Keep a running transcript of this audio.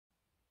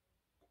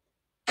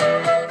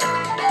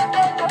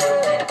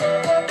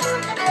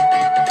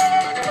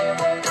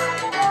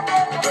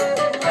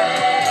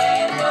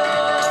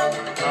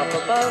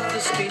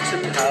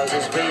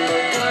houses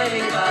rainbow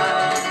climbing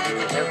by.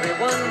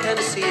 Everyone can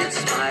see it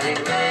smiling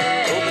over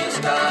the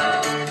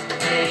sky.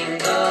 Paint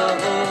the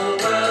whole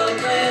world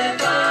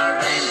with a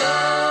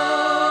rainbow.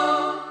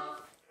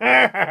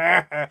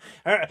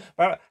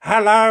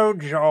 Hello,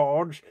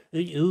 George.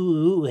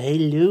 Oh,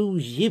 hello,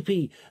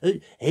 Zippy.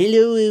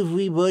 Hello,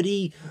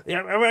 everybody.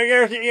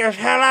 Yes,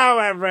 hello,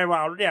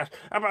 everyone. Yes.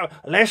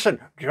 Listen,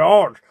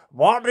 George,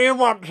 what do you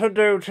want to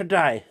do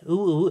today?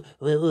 Oh,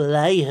 well,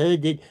 I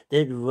heard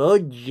that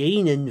Rod,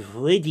 Jane, and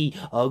Freddie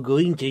are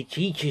going to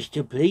teach us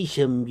to play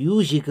some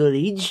musical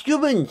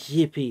instruments,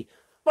 Zippy.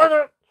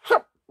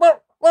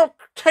 Well,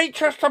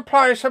 teach us to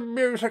play some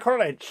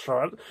musical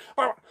instruments?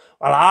 Well,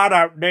 I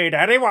don't need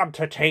anyone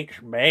to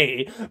teach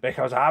me,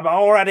 because I'm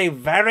already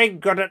very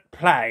good at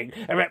playing.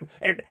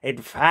 In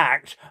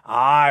fact,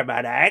 I'm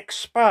an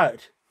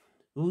expert.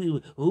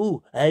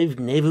 Oh, I've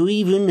never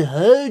even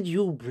heard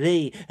you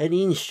play an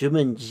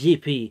instrument,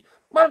 Zippy.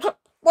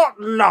 What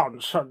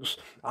nonsense!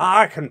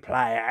 I can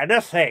play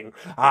anything.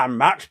 I'm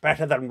much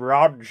better than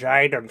Rod,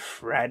 Jane, and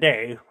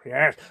Freddie.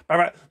 Yes,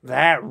 but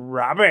they're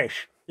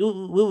rubbish.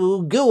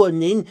 Well, go on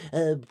then,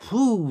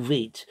 prove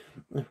it.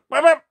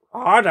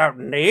 I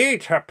don't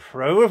need to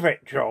prove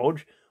it,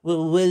 George.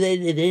 Well,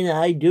 then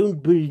I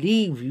don't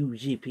believe you,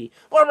 Zippy.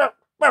 Well,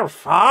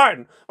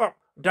 fine. Well,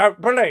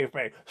 don't believe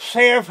me.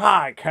 See if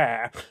I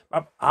care.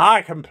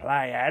 I can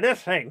play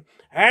anything,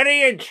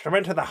 any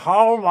instrument in the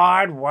whole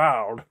wide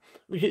world.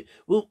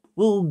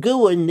 Well,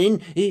 go on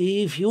then,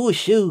 if you're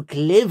so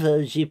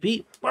clever,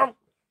 Zippy. Well,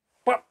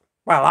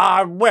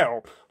 I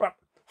will. But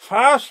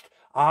first,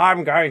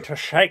 I'm going to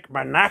shake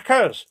my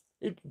knackers.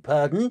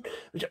 Pardon?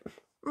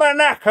 My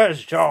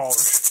knackers, George.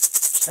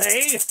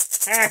 See?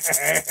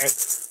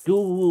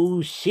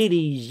 Oh,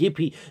 silly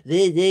Zippy.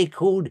 They're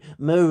called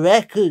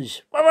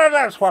maracas. Well,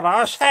 that's what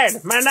I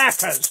said. My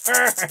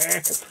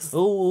knackers.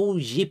 Oh,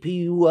 Zippy,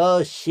 you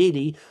are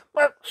silly.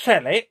 Well,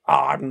 silly?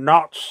 I'm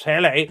not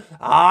silly.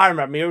 I'm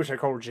a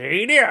musical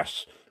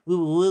genius.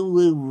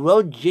 Well,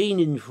 Rod, Jane,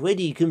 and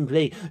Freddie can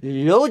play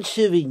lots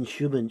of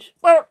instruments.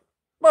 Well,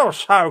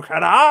 so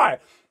can I.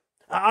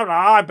 And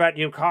I bet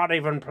you can't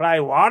even play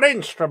one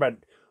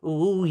instrument.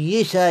 Oh,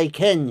 yes, I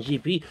can,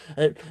 Zippy.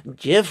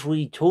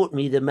 Jeffrey taught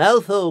me the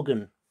mouth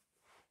organ.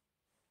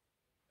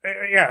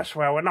 Yes,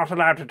 well, we're not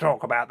allowed to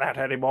talk about that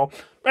anymore.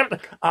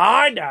 But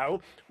I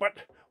know. But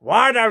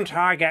why don't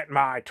I get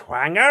my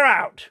twanger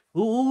out?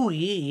 Oh,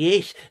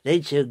 yes,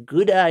 that's a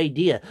good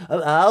idea.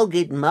 I'll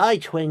get my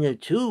twanger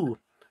too.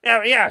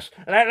 Oh, yes,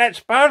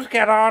 let's both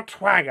get our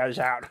twangers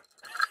out.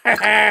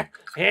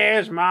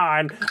 Here's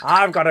mine.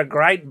 I've got a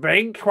great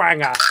big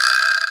twanger.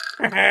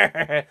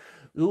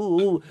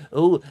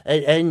 Oh,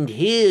 and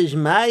here's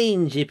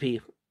mine,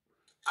 Zippy.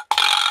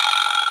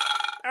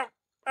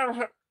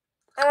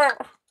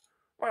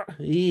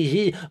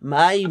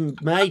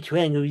 My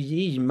twanger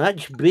is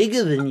much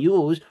bigger than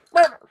yours.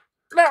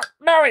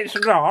 No, it's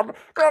not.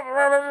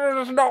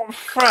 It's not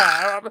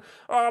fair.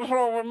 I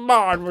thought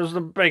mine was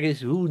the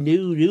biggest. Oh,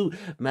 no,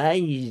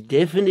 mine is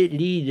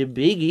definitely the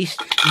biggest.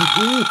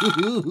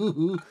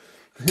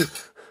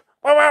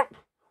 Well,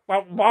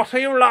 what are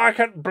you like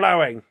at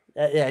blowing?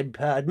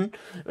 Pardon?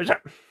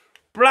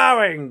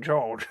 Blowing,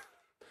 George.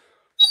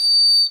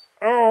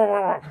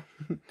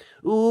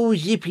 Oh,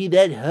 Zippy,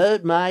 that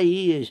hurt my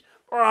ears.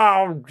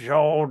 Oh,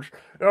 George,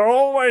 you're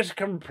always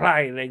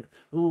complaining.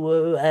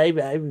 Oh,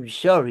 I'm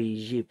sorry,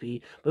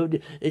 Zippy,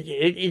 but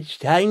it's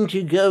time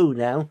to go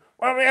now.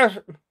 Well, yes.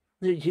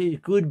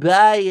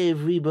 Goodbye,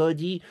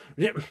 everybody.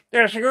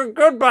 Yes,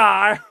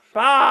 goodbye.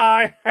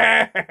 Bye.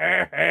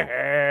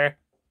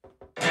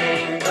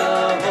 Paint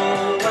the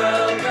whole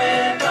world